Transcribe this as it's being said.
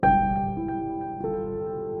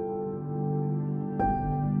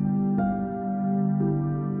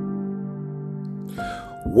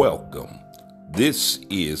Welcome. This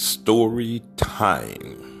is story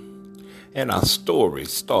time. And our story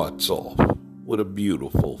starts off with a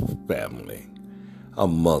beautiful family, a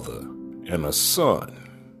mother and a son.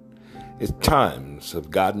 Its times have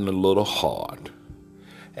gotten a little hard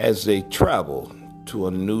as they travel to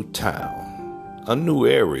a new town, a new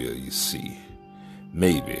area, you see.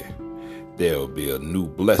 Maybe there'll be a new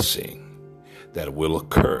blessing that will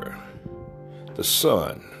occur. The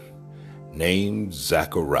son, named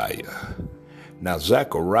Zachariah. Now,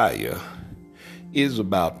 Zachariah is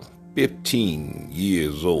about 15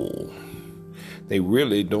 years old. They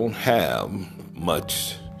really don't have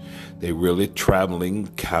much. They really traveling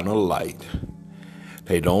kind of light.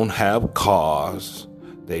 They don't have cars.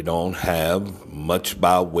 They don't have much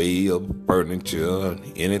by way of furniture,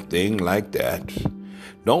 anything like that.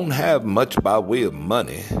 Don't have much by way of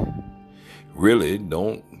money. Really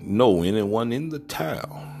don't know anyone in the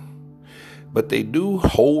town. But they do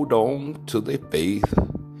hold on to their faith.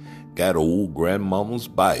 Got old grandmama's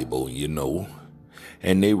Bible,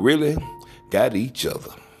 and they really got each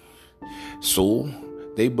other. So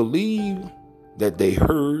they believe that they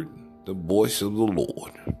heard the voice of the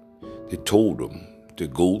Lord. They told them to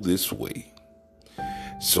go this way.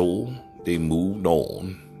 So they moved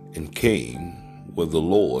on and came where the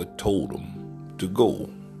Lord told them to go.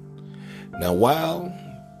 Now, while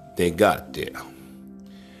they got there,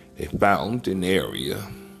 they found an area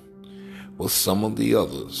where some of the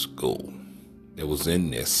others go that was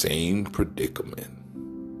in their same predicament.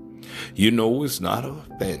 It's not a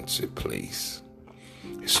fancy place.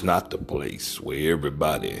 It's not the place where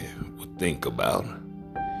everybody would think about,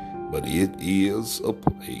 but it is a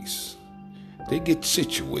place. They get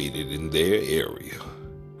situated in their area.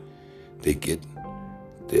 They get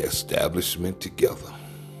their establishment together.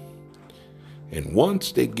 And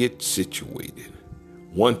once they get situated,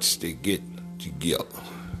 once they get together,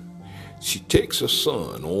 she takes her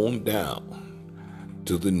son on down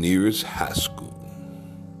to the nearest high school.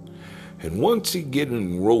 And once he get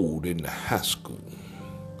enrolled in the high school,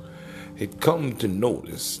 it come to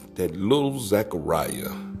notice that little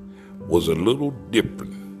Zachariah was a little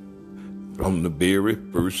different from the very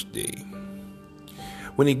first day.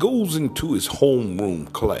 When he goes into his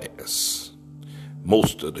homeroom class,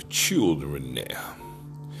 most of the children there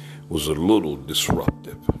was a little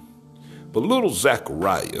disruptive. But little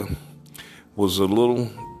Zachariah was a little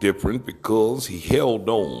different because he held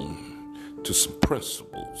on to some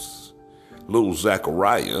principles. Little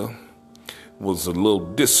Zachariah was a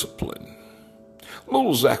little disciplined.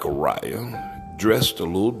 Little Zachariah dressed a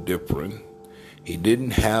little different. He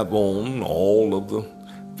didn't have on all of the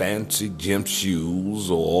fancy gym shoes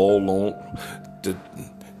or all on the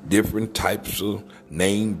different types of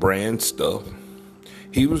name brand stuff.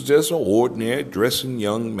 He was just an ordinary dressing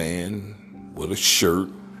young man with a shirt,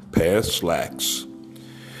 pair of slacks,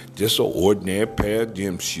 just an ordinary pair of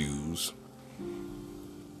gym shoes,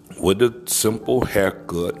 with a simple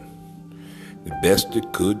haircut, the best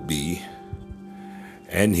it could be,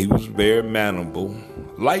 and he was very mannerable,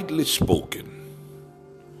 lightly spoken,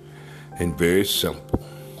 and very simple.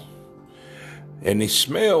 And he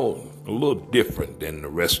smelled a little different than the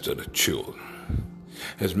rest of the children.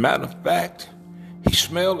 As a matter of fact, he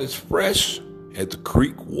smelled as fresh as the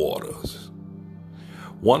creek waters.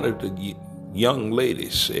 One of the young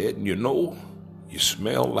ladies said, you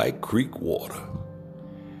smell like creek water.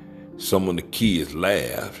 Some of the kids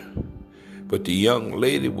laughed, but the young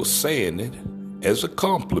lady was saying it as a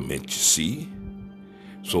compliment, you see.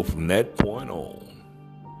 So from that point on,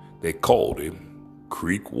 they called him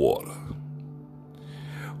Creek Water.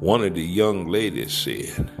 One of the young ladies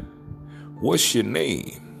said, "What's your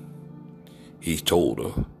name?" He told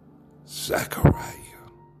her, "Zachariah."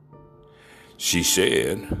 She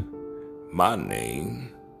said, "My name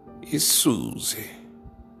is Susie."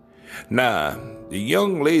 Now, the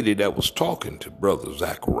young lady that was talking to Brother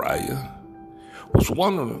Zachariah was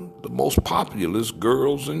one of the most popular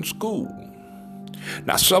girls in school.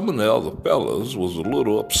 Now, some of the other fellas was a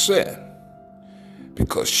little upset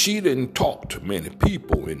because she didn't talk to many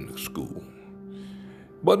people in the school.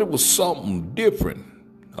 But it was something different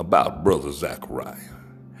about Brother Zachariah.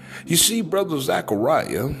 You see, Brother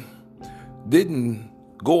Zachariah didn't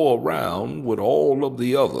go around with all of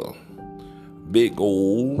the other big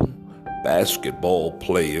old basketball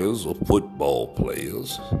players or football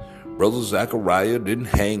players. Brother Zachariah didn't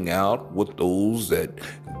hang out with those that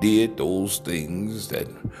did those things that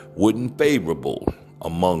weren't favorable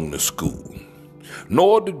among the school.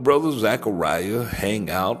 Nor did Brother Zachariah hang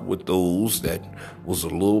out with those that was a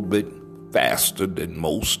little bit faster than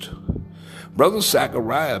most. Brother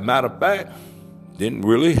Zachariah, matter of fact, didn't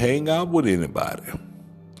really hang out with anybody.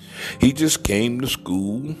 He just came to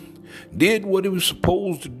school, did what he was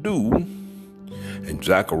supposed to do, and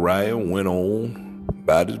Zachariah went on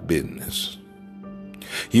about his business.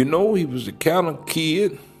 You know, he was the kind of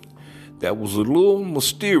kid that was a little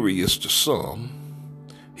mysterious to some.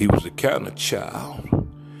 He was the kind of child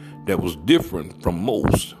that was different from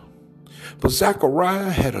most. But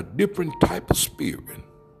Zachariah had a different type of spirit.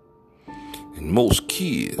 And most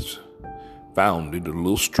kids found it a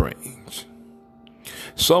little strange.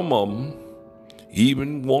 Some of them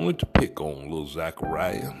even wanted to pick on little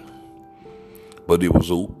Zachariah, but it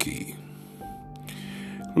was okay.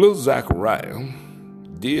 Little Zachariah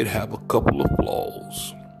did have a couple of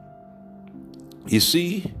flaws. You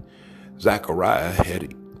see, Zachariah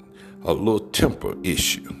had a little temper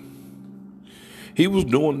issue. He was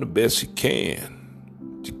doing the best he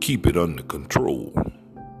can to keep it under control.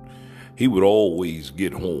 He would always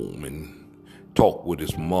get home and talk with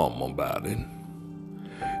his mama about it.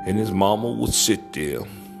 And his mama would sit there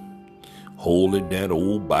holding that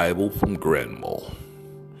old Bible from Grandma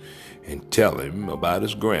and tell him about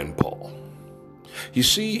his grandpa. You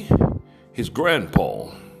see, his grandpa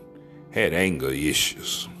had anger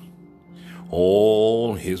issues.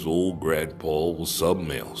 Oh, his old grandpa was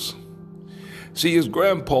something else. See, his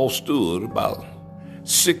grandpa stood about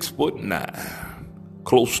 6'9",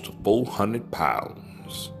 close to 400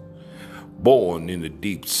 pounds, born in the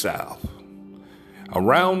deep South,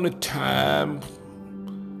 around the time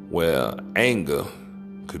where anger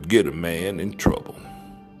could get a man in trouble.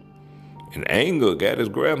 And anger got his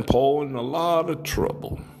grandpa in a lot of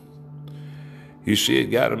trouble. You see, it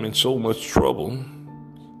got him in so much trouble,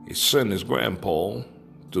 he sent his grandpa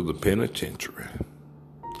to the penitentiary.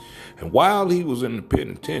 And while he was in the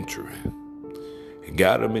penitentiary, it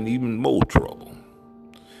got him in even more trouble.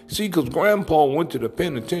 See, because Grandpa went to the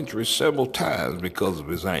penitentiary several times because of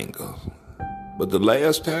his anger. But the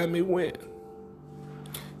last time he went,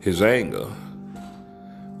 his anger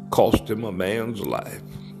cost him a man's life.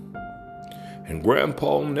 And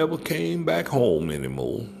Grandpa never came back home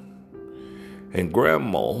anymore. And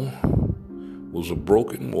Grandma was a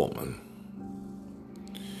broken woman.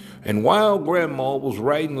 And while Grandma was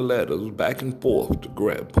writing letters back and forth to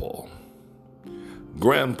Grandpa,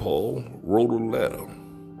 Grandpa wrote a letter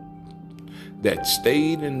that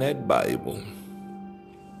stayed in that Bible.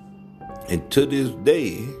 And to this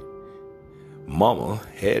day, Mama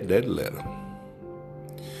had that letter.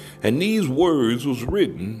 And these words was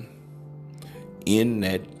written in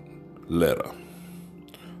that letter.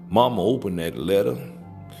 Mama opened that letter,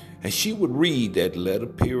 and she would read that letter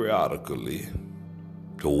periodically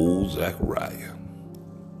to old Zachariah.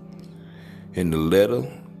 In the letter,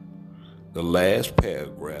 the last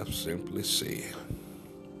paragraph simply said,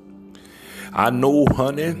 "I know,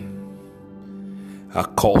 honey, I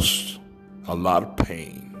caused a lot of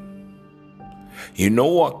pain. You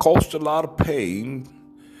know, I caused a lot of pain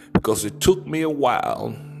because it took me a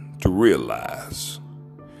while to realize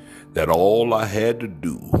that all I had to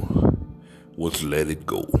do was let it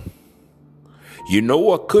go. You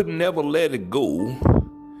know, I could never let it go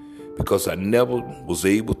because I never was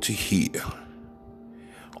able to hear.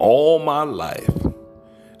 All my life,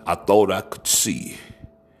 I thought I could see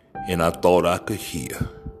and I thought I could hear.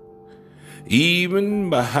 Even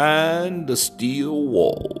behind the steel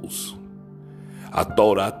walls, I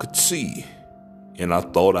thought I could see and I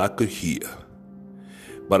thought I could hear.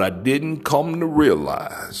 But I didn't come to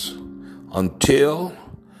realize until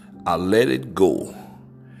I let it go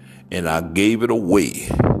and I gave it away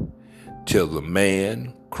till the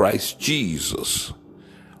man, Christ Jesus,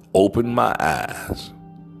 opened my eyes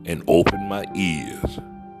and opened my ears.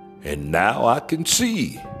 And now I can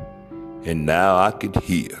see and now I can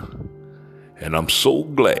hear. And I'm so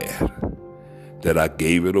glad that I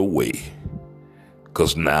gave it away,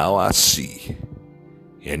 'cause now I see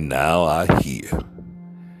and now I hear.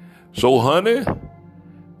 So, honey,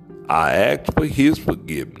 I asked for his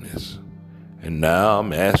forgiveness, and now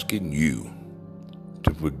I'm asking you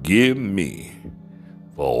to forgive me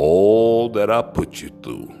for all that I put you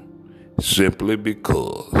through, simply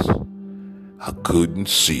because I couldn't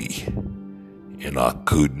see and I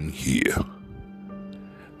couldn't hear.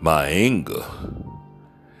 My anger,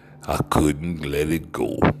 I couldn't let it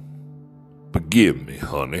go. Forgive me,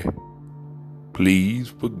 honey. Please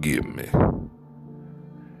forgive me.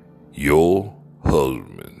 Your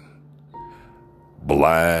husband,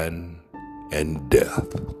 blind and deaf."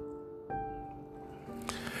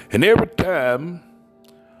 And every time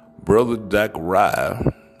Brother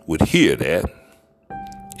Zachariah would hear that,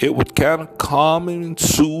 it would kind of calm him and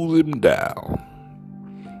soothe him down,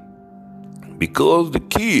 because the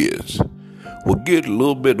kids would get a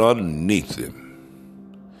little bit underneath him.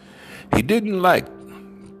 He didn't like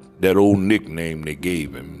that old nickname they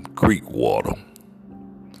gave him, Creek Water.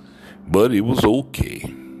 But it was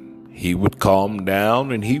okay. He would calm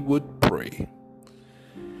down and he would pray.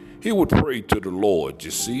 He would pray to the Lord,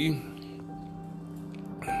 you see,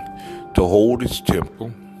 to hold his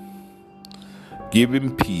temple, give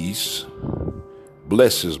him peace,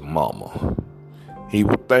 bless his mama. He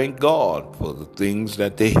would thank God for the things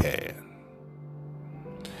that they had.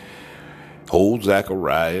 Old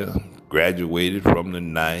Zachariah graduated from the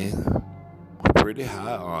 9th, pretty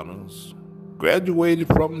high honors. Graduated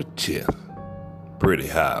from the 10th, pretty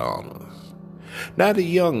high honors. Now the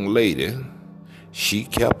young lady, she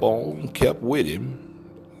kept with him.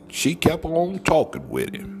 She kept on talking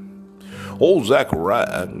with him. Old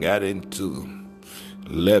Zachariah got into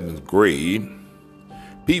 11th grade.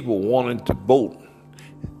 People wanted to vote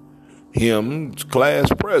him class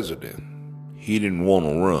president. He didn't want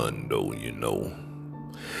to run, though, you know.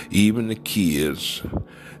 Even the kids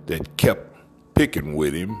that kept picking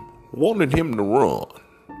with him wanted him to run.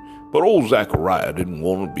 But old Zachariah didn't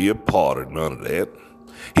want to be a part of none of that.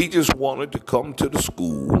 He just wanted to come to the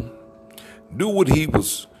school, do what he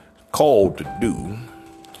was called to do,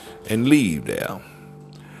 and leave there.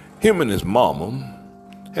 Him and his mama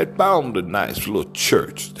had found a nice little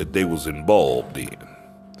church that they was involved in.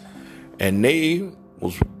 And they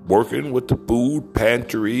was working with the food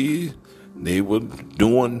pantry. They were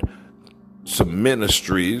doing some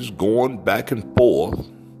ministries, going back and forth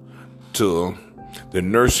to the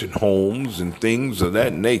nursing homes and things of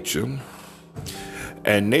that nature.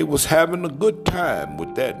 And they was having a good time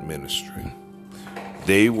with that ministry.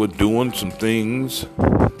 They were doing some things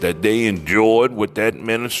that they enjoyed with that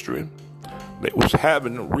ministry. They was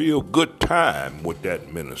having a real good time with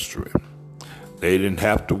that ministry. They didn't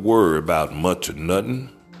have to worry about much or nothing.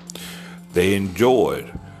 They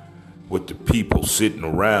enjoyed with the people, sitting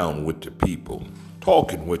around with the people,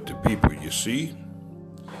 talking with the people, you see.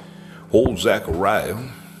 Old Zachariah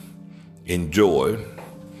enjoyed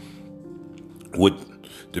with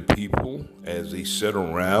the people as they sat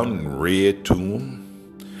around and read to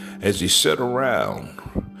him, as they sat around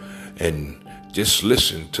and just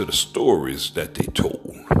listened to the stories that they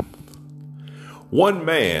told. One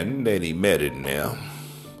man that he met in there,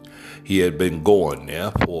 he had been going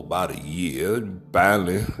there for about a year.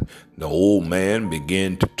 Finally, the old man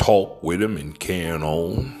began to talk with him and carrying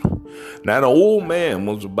on. Now, the old man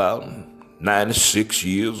was about 96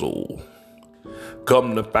 years old.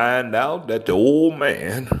 Come to find out that the old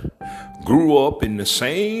man grew up in the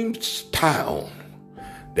same town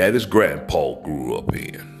that his grandpa grew up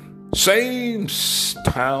in. Same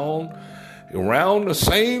town, around the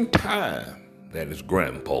same time that his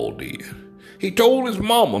grandpa did. He told his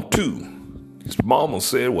mama, too. His mama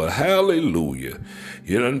said, well, hallelujah,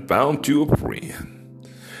 you done found you a friend.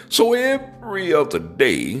 So every other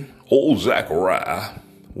day, old Zachariah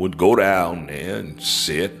would go down there and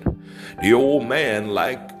sit. The old man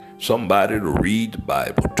liked somebody to read the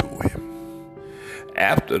Bible to him.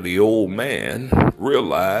 After the old man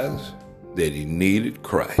realized that he needed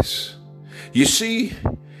Christ. You see,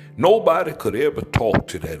 nobody could ever talk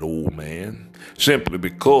to that old man simply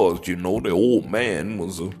because, you know, the old man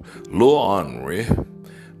was a little ornery.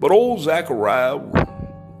 But old Zachariah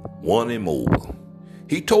won him over.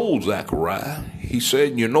 He told Zachariah, he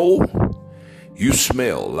said, you know, you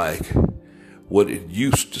smell like what it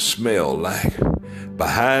used to smell like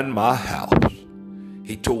behind my house.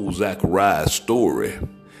 He told Zachariah a story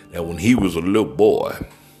that when he was a little boy,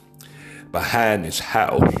 behind his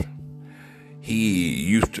house, he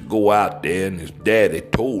used to go out there and his daddy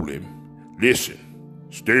told him, listen,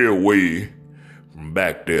 stay away from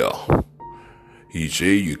back there. He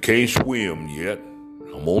said, you can't swim yet.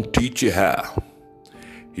 I'm going to teach you how.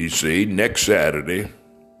 He said, next Saturday,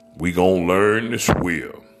 we going to learn to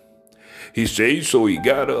swim. He said, so he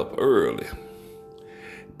got up early,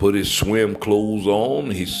 put his swim clothes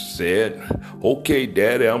on. He said, okay,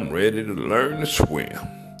 Daddy, I'm ready to learn to swim.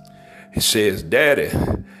 He says, Daddy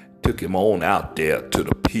took him on out there to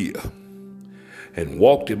the pier and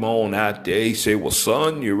walked him on out there. He said, well,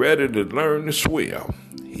 son, you ready to learn to swim?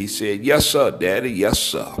 He said, yes, sir, Daddy, yes,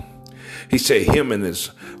 sir. He said him and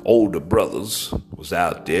his older brothers was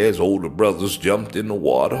out there. His older brothers jumped in the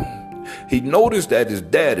water. He noticed that his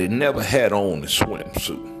daddy never had on his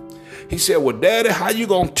swimsuit. He said, well, Daddy, how you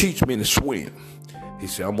going to teach me to swim? He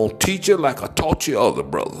said, I'm going to teach you like I taught your other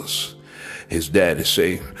brothers. His daddy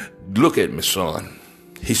said, look at me, son.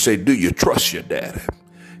 He said, do you trust your daddy?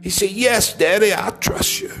 He said, yes, Daddy, I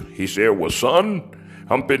trust you. He said, well, son,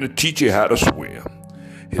 I'm going to teach you how to swim.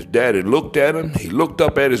 His daddy looked at him. He looked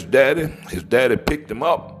up at his daddy. His daddy picked him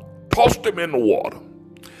up, tossed him in the water.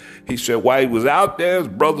 He said, while he was out there, his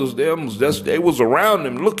brothers, they was around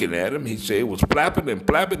him looking at him. He said it was flapping and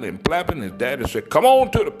flapping and flapping. His daddy said, come on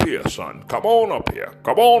to the pier, son. Come on up here.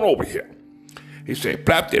 Come on over here. He said,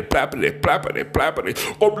 flappity, flappity, flappity, flappity.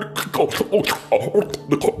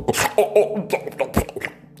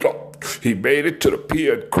 He made it to the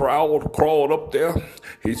pier, crawled up there.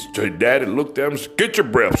 His daddy looked at him and said, get your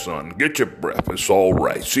breath, son. Get your breath. It's all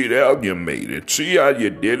right. See there, you made it. See how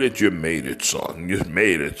you did it? You made it, son. You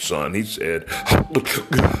made it, son. He said,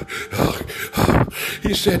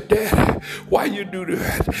 Daddy, why you do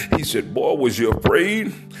that? He said, boy, was you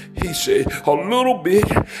afraid? He said, a little bit.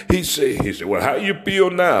 He said, well, how you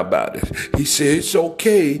feel now about it? He said, it's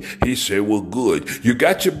okay. He said, well, good. You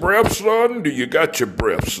got your breath, son? Do you got your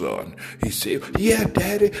breath, son? He said, yeah,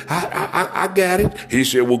 Daddy, I got it. He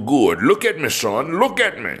said, well, good. Look at me, son. Look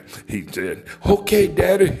at me. He said, okay,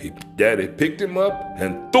 Daddy. Daddy picked him up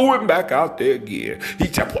and threw him back out there again. He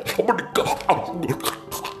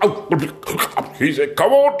said,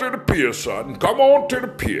 come on to the pier, son. Come on to the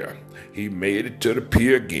pier. He made it to the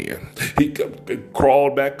pier again. He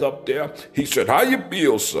crawled back up there. He said, how you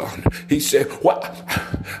feel, son? He said, well,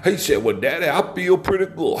 Daddy, I feel pretty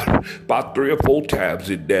good. About 3 or 4 times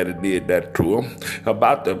his daddy did that to him.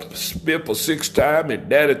 About the 5th or 6th time his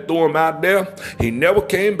daddy threw him out there. He never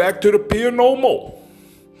came back to the pier no more.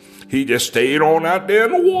 He just stayed on out there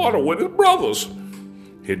in the water with his brothers.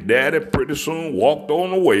 His daddy pretty soon walked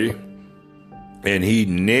on away. And he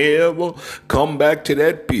never come back to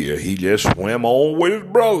that pier. He just swam on with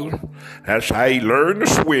his brother. That's how he learned to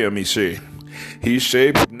swim, he said. He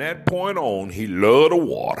said from that point on, he loved the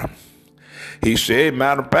water. He said,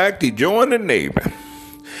 matter of fact, he joined the Navy.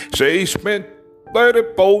 Say he spent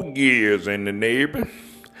 34 years in the Navy.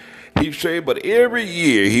 He said, but every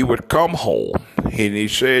year he would come home. And he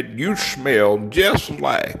said, you smell just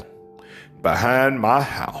like behind my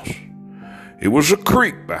house. It was a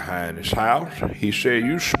creek behind his house. He said,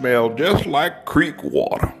 you smell just like creek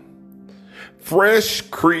water. Fresh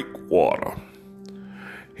creek water.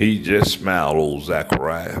 He just smiled, old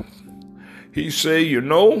Zachariah. He said, you're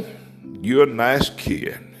a nice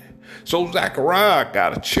kid. So Zachariah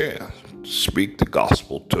got a chance to speak the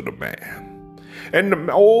gospel to the man. And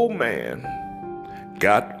the old man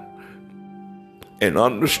got and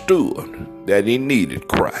understood that he needed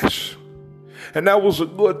Christ. And that was a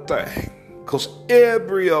good thing. Because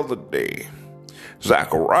every other day,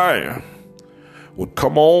 Zachariah would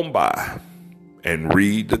come on by and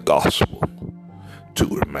read the gospel to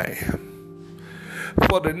the man.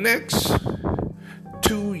 For the next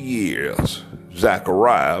 2 years,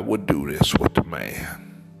 Zachariah would do this with the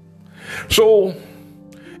man. So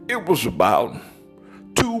it was about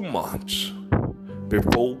 2 months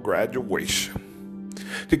before graduation.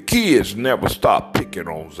 The kids never stopped picking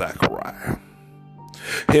on Zachariah.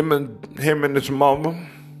 Him and his mama,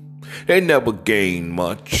 they never gained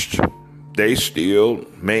much. They still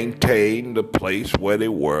maintained the place where they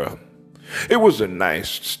were. It was a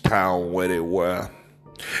nice town where they were.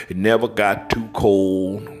 It never got too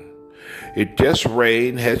cold. It just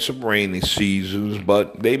rained, had some rainy seasons,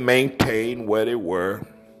 but they maintained where they were.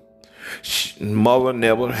 Mother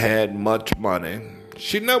never had much money.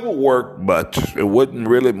 She never worked much. It wasn't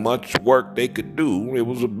really much work they could do. It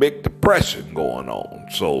was a big depression going on.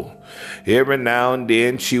 So every now and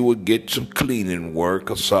then she would get some cleaning work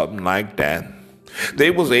or something like that. They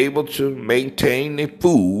was able to maintain their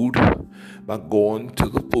food by going to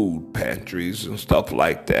the food pantries and stuff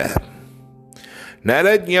like that. Now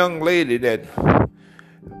that young lady that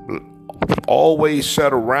always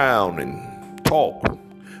sat around and talked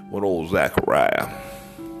with old Zachariah,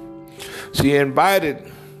 she invited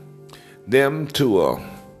them to a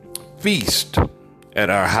feast at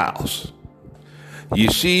our house. You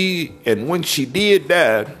see, and when she did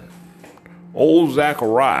that, old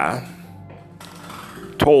Zachariah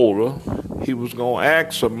told her he was going to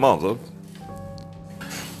ask her mother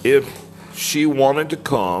if she wanted to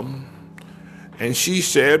come. And she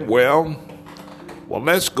said, well,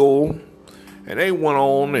 let's go. And they went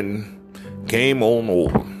on and came on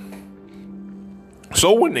over.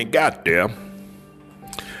 So when they got there,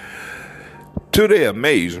 to their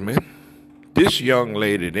amazement, this young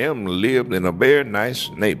lady them lived in a very nice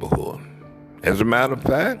neighborhood. As a matter of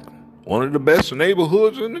fact, one of the best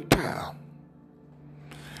neighborhoods in the town.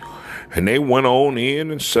 And they went on in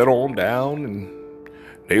and sat on down, and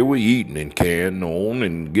they were eating and carrying on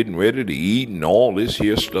and getting ready to eat and all this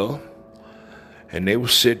here stuff. And they would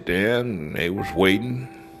sit there and they was waiting.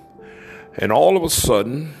 And all of a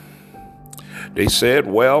sudden, they said,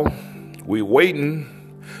 well, we're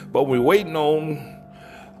waiting, but we're waiting on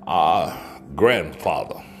our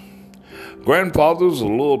grandfather. Grandfather's a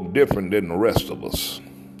little different than the rest of us.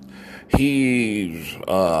 He's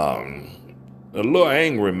a little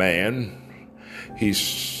angry man.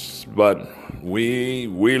 But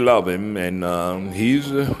we love him, and he's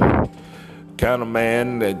the kind of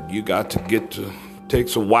man that you got to get to.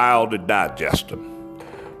 Takes a while to digest him.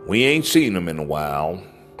 We ain't seen him in a while,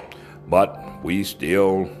 but we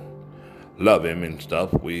still love him and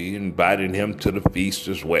stuff. We invited him to the feast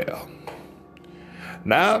as well.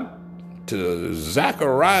 Now, to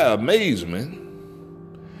Zachariah's amazement,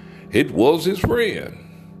 it was his friend.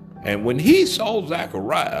 And when he saw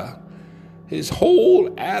Zachariah, his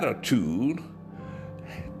whole attitude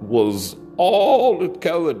was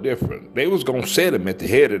altogether different. They was going to set him at the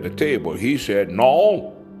head of the table. He said,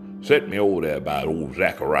 no, set me over there by old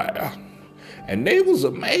Zachariah. And they was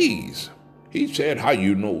amazed. He said, how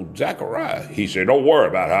you know Zachariah? He said, don't worry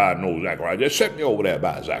about how I know Zachariah. Just set me over there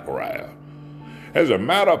by Zachariah. As a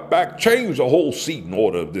matter of fact, change the whole seating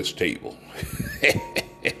order of this table.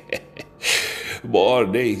 Boy,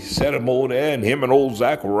 they set him over there, and him and old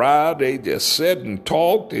Zachariah, they just sat and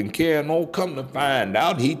talked and carried on. Come to find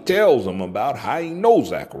out, he tells them about how he knows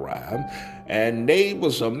Zachariah. And they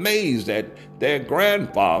was amazed that their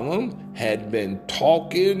grandfather had been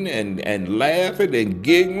talking and laughing and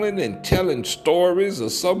giggling and telling stories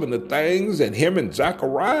of some of the things that him and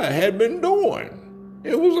Zachariah had been doing.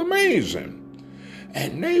 It was amazing.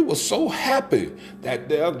 And they were so happy that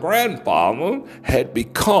their grandfather had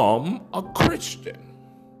become a Christian.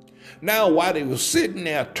 Now, while they were sitting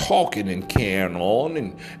there talking and carrying on,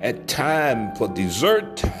 and at time for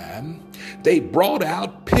dessert time, they brought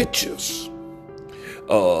out pictures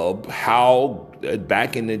of how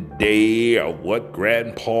back in the day of what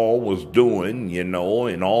Grandpa was doing, and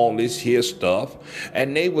all this here stuff.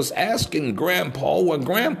 And they was asking Grandpa, well,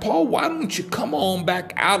 Grandpa, why don't you come on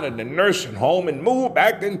back out of the nursing home and move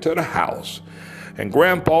back into the house? And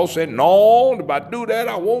Grandpa said, no, if I do that,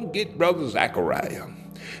 I won't get Brother Zachariah.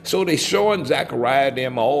 So they showing Zachariah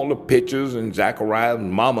them all the pictures, and Zachariah's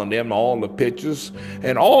mama them all the pictures.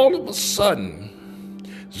 And all of a sudden,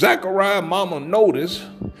 Zachariah's mama noticed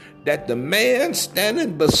that the man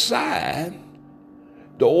standing beside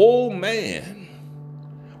the old man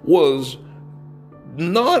was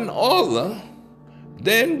none other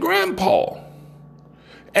than Grandpa.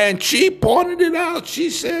 And she pointed it out.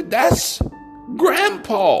 She said, that's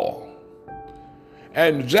Grandpa.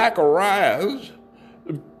 And Zachariah's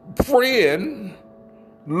friend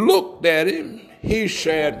looked at him. He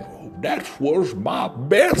said, that was my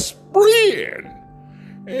best friend.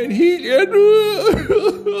 And he said,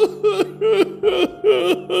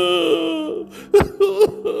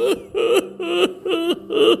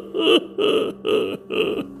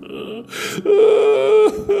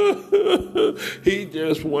 he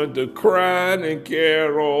just went to crying and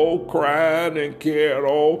carried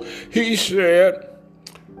on. He said,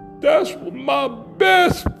 that's my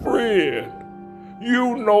best friend.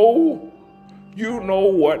 You know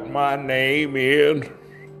what my name is.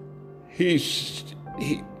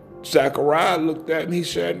 Zachariah looked at him. He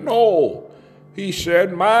said, no. He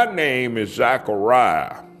said, my name is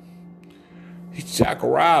Zachariah.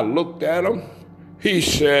 Zachariah looked at him. He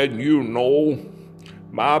said,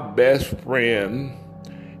 my best friend,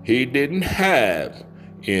 he didn't have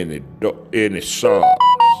any sons.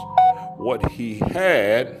 What he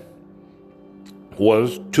had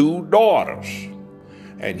was 2 daughters.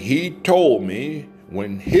 And he told me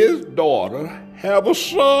when his daughter have a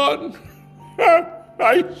son,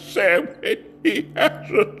 I said when he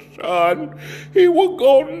has a son, he was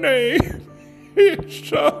going to name his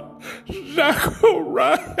son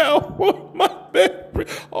Zachariah. Was my best friend.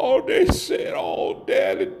 Oh, they said, oh,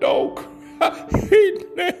 Daddy, don't cry. He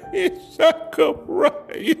named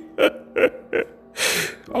Zachariah.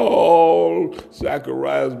 Oh,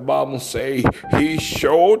 Zachariah's mama say, he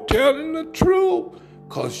sure telling the truth,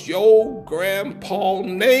 'cause your grandpa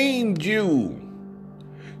named you.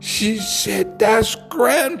 She said, that's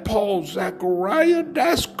Grandpa, Zachariah,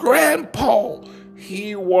 that's Grandpa.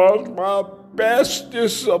 He was my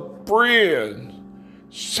bestest of friends,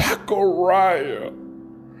 Zachariah.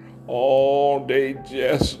 Oh, they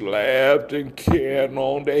just laughed and carried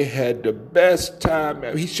on. They had the best time.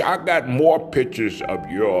 He said, I got more pictures of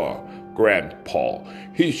your grandpa.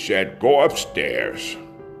 He said, go upstairs.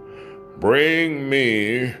 Bring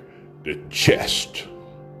me the chest.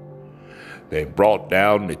 They brought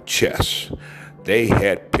down the chest. They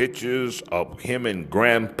had pictures of him and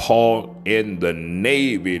Grandpa in the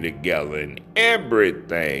Navy together and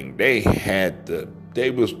everything. They had the They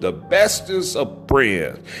was the bestest of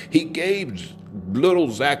friends. He gave little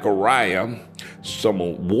Zachariah some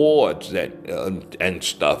awards that and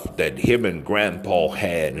stuff that him and Grandpa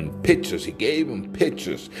had, and pictures. He gave him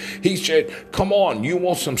pictures. He said, "Come on, you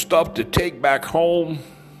want some stuff to take back home?"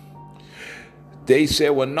 They said,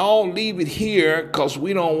 "Well, no, leave it here because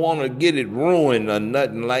we don't want to get it ruined or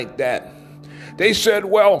nothing like that." They said,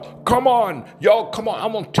 "Well, come on, y'all, come on,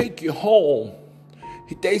 I'm going to take you home."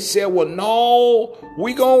 They said, "Well, no,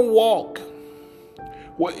 we going to walk.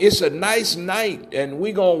 Well, it's a nice night and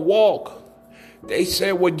we going to walk." They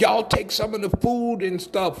said, "Well, y'all take some of the food and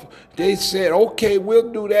stuff." They said, "Okay,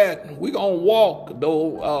 we'll do that. We going to walk,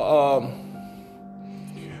 though."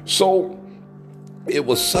 So it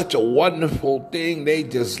was such a wonderful thing. They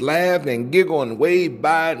just laughed and giggled and waved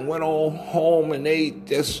by and went on home, and they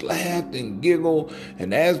just laughed and giggled.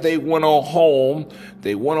 And as they went on home,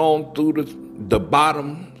 they went on through the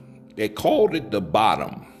bottom. They called it the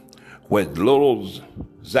bottom, where little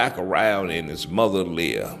Zachariah and his mother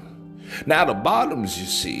lived. Now the bottoms, you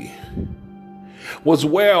see, was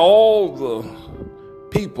where all the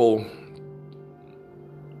people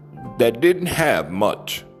that didn't have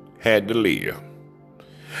much had to live.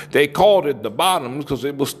 They called it the bottoms because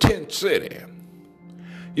it was tent city.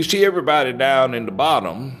 You see, everybody down in the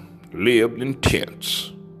bottom lived in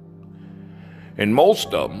tents. And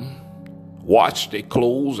most of them washed their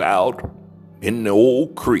clothes out in the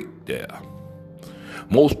old creek there.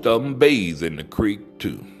 Most of them bathed in the creek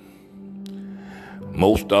too.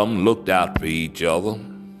 Most of them looked out for each other.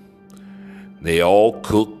 They all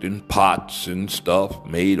cooked in pots and stuff,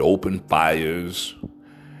 made open fires,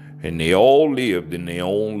 and they all lived in their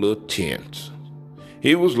own little tents.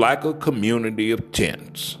 It was like a community of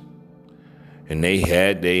tents, and they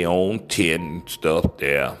had their own tent and stuff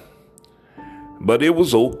there. But it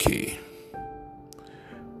was okay.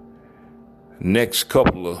 Next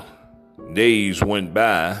couple of days went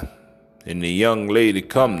by, and the young lady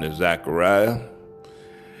come to Zachariah.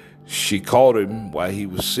 She caught him while he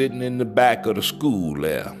was sitting in the back of the school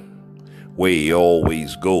there, where he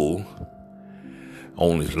always go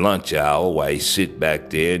on his lunch hour, while he sit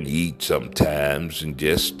back there and eat sometimes and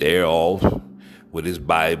just stare off with his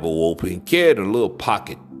Bible open. He carried a little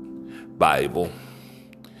pocket Bible,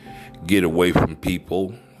 get away from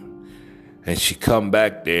people. And she come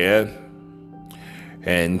back there,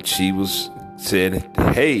 and she said,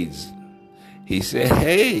 "Hey." He said,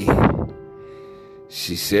 "Hey."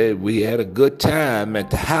 She said, "We had a good time at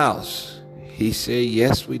the house." He said,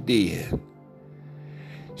 "Yes, we did."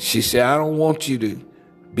 She said, "I don't want you to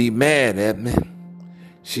be mad at me."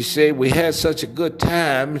 She said, "We had such a good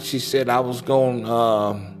time." She said, "I was going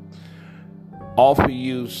to offer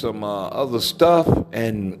you some other stuff,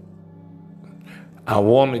 and I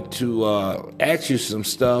wanted to ask you some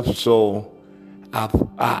stuff, so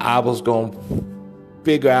I was going to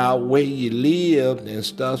figure out where you lived and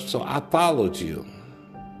stuff, so I followed you."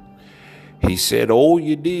 He said, "Oh,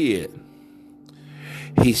 you did?"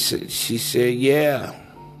 She said, "Yeah."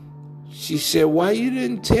 She said, "Why you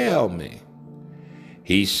didn't tell me?"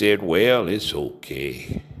 He said, "Well, it's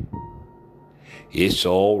okay. It's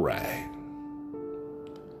all right."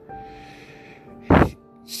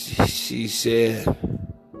 She said,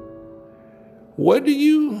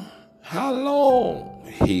 "How long?"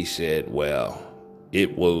 He said, "Well,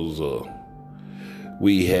 it was,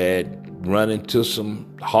 we had run into some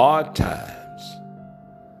hard times.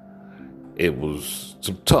 It was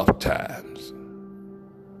some tough times,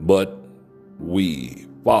 but we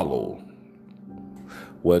followed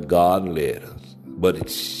where God led us. But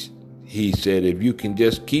he said, if you can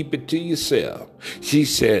just keep it to yourself." She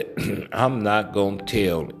said, "I'm not going to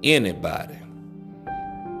tell anybody."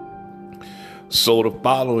 So the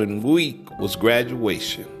following week was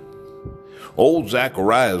graduation. Old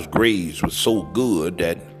Zachariah's grades were so good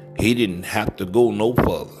that he didn't have to go no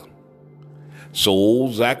further. So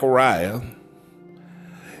old Zachariah,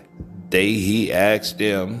 he asked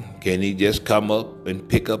them, can he just come up and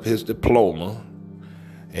pick up his diploma?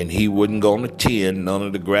 And he wasn't going to attend none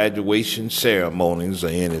of the graduation ceremonies or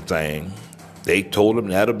anything. They told him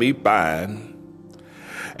that'll be fine.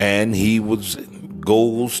 And he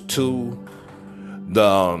goes to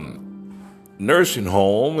the nursing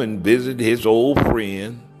home and visit his old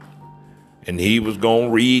friend. And he was going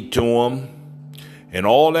to read to him and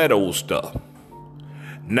all that old stuff.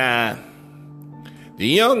 Now, the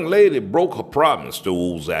young lady broke her promise to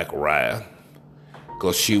old Zachariah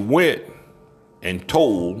because she went and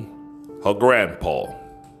told her grandpa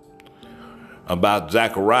about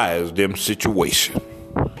Zachariah's situation.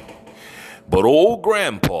 But old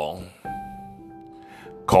grandpa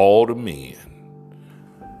called him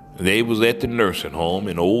in They was at the nursing home,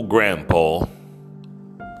 and old grandpa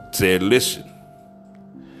said, listen,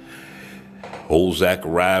 old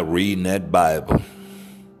Zachariah reading that Bible.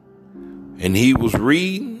 And he was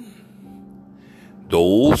reading the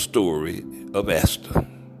old story of Esther.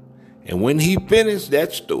 And when he finished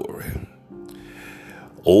that story,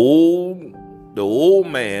 the old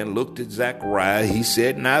man looked at Zachariah. He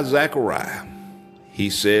said, now, Zachariah,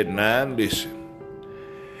 he said, now, listen,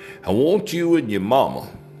 I want you and your mama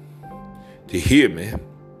to hear me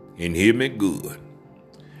and hear me good.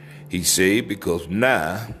 He said, because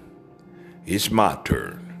now it's my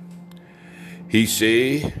turn. He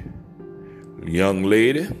said, young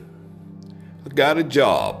lady, I got a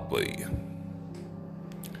job for you.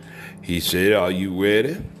 He said, are you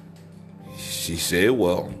ready? She said,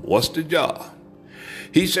 well, what's the job?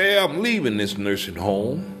 He said, I'm leaving this nursing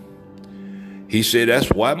home. He said, that's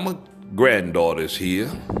why my granddaughter's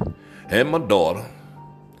here and my daughter.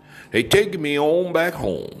 They taking me on back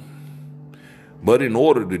home. But in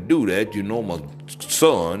order to do that, you know, my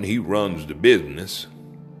son, he runs the business.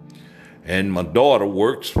 And my daughter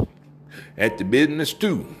works at the business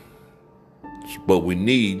too. But we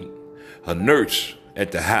need a nurse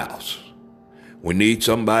at the house. We need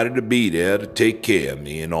somebody to be there to take care of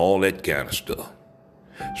me and all that kind of stuff.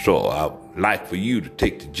 So I'd like for you to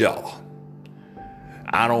take the job.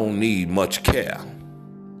 I don't need much care.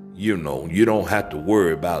 You know, you don't have to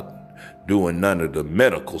worry about doing none of the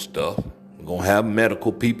medical stuff. We're going to have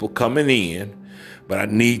medical people coming in, but I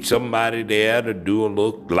need somebody there to do a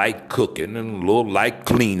little light cooking and a little light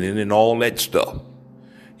cleaning and all that stuff.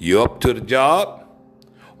 You up to the job?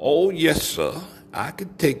 Oh, yes, sir. I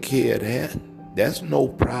can take care of that. That's no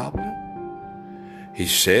problem. He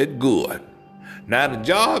said, good. Now, the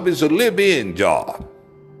job is a live-in job.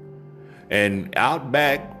 And out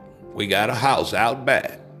back, we got a house out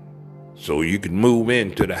back. So you can move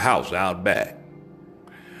into the house out back.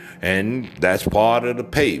 And that's part of the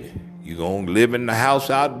pay. You're going to live in the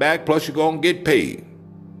house out back, plus you're going to get paid.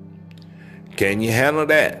 Can you handle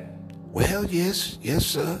that? Well, yes,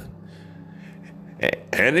 sir.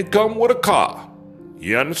 And it come with a car.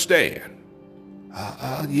 You understand?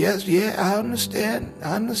 Yes, I understand.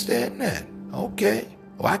 I understand that. Okay.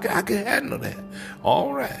 Well, I can handle that.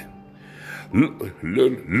 All right.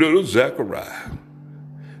 Little Zachariah.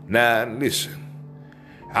 Now, listen.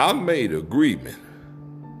 I made an agreement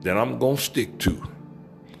that I'm going to stick to.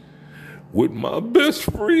 With my best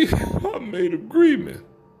friend, I made an agreement.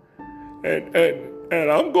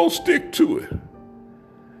 And I'm going to stick to it.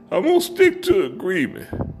 I'm going to stick to the agreement.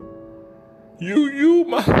 You're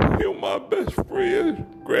my best friend,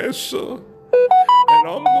 grandson. And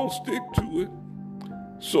I'm going to stick to it.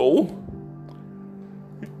 So,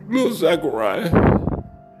 little Zachariah,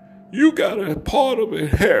 you got a part of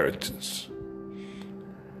inheritance.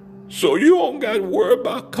 So you don't got to worry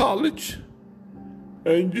about college.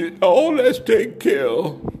 And all that's taken care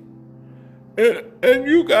of. And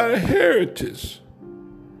you got inheritance.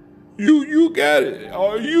 You got it.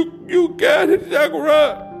 Or you got it,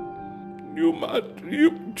 Zachariah.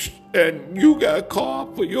 And you got a car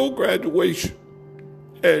for your graduation.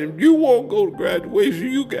 And if you won't go to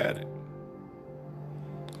graduation, you got it.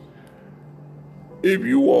 If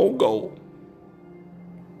you won't go,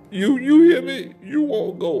 you hear me? You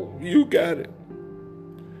won't go. You got it.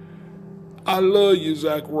 I love you,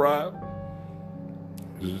 Zachariah.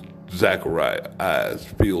 Zachariah's eyes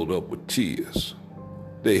filled up with tears.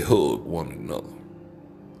 They hugged one another.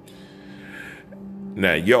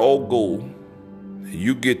 Now, y'all go,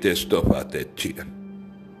 you get that stuff out that chair.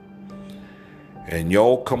 And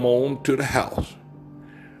y'all come on to the house.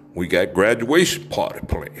 We got graduation party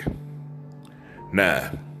planned.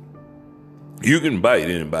 Now, you can invite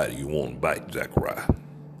anybody you want to invite, Zachariah.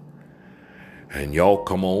 And y'all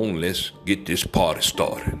come on, let's get this party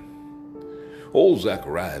started. Old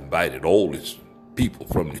Zachariah invited all his people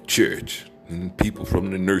from the church and people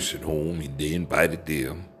from the nursing home. They invited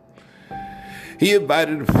them. He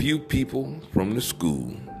invited a few people from the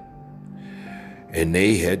school, and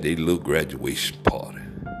they had their little graduation party.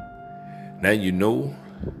 Now, you know,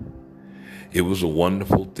 it was a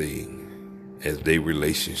wonderful thing as their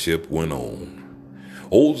relationship went on.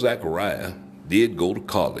 Old Zachariah did go to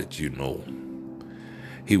college, you know.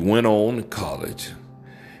 He went on to college,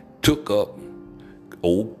 took up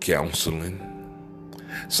old counseling,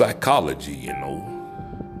 psychology, you know.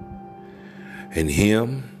 And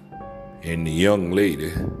him and the young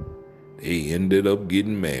lady, they ended up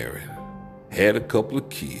getting married, had a couple of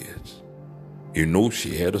kids. You know,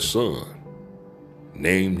 she had a son,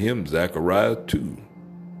 named him Zachariah too.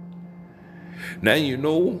 Now, you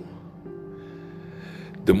know,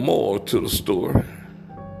 the moral to the story,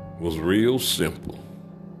 was real simple.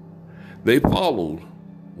 They followed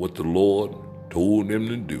what the Lord told them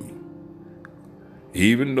to do,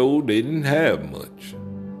 even though they didn't have much,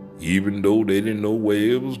 even though they didn't know where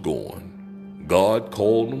it was going. God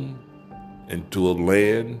called them into a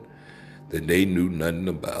land that they knew nothing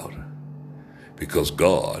about, because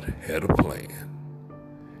God had a plan.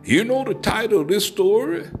 You know, the title of this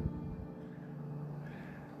story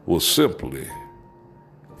was simply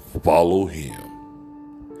Follow Him.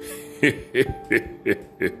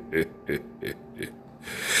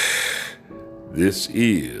 This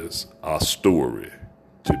is our story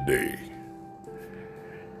today.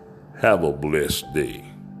 Have a blessed day.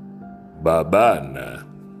 Bye-bye now.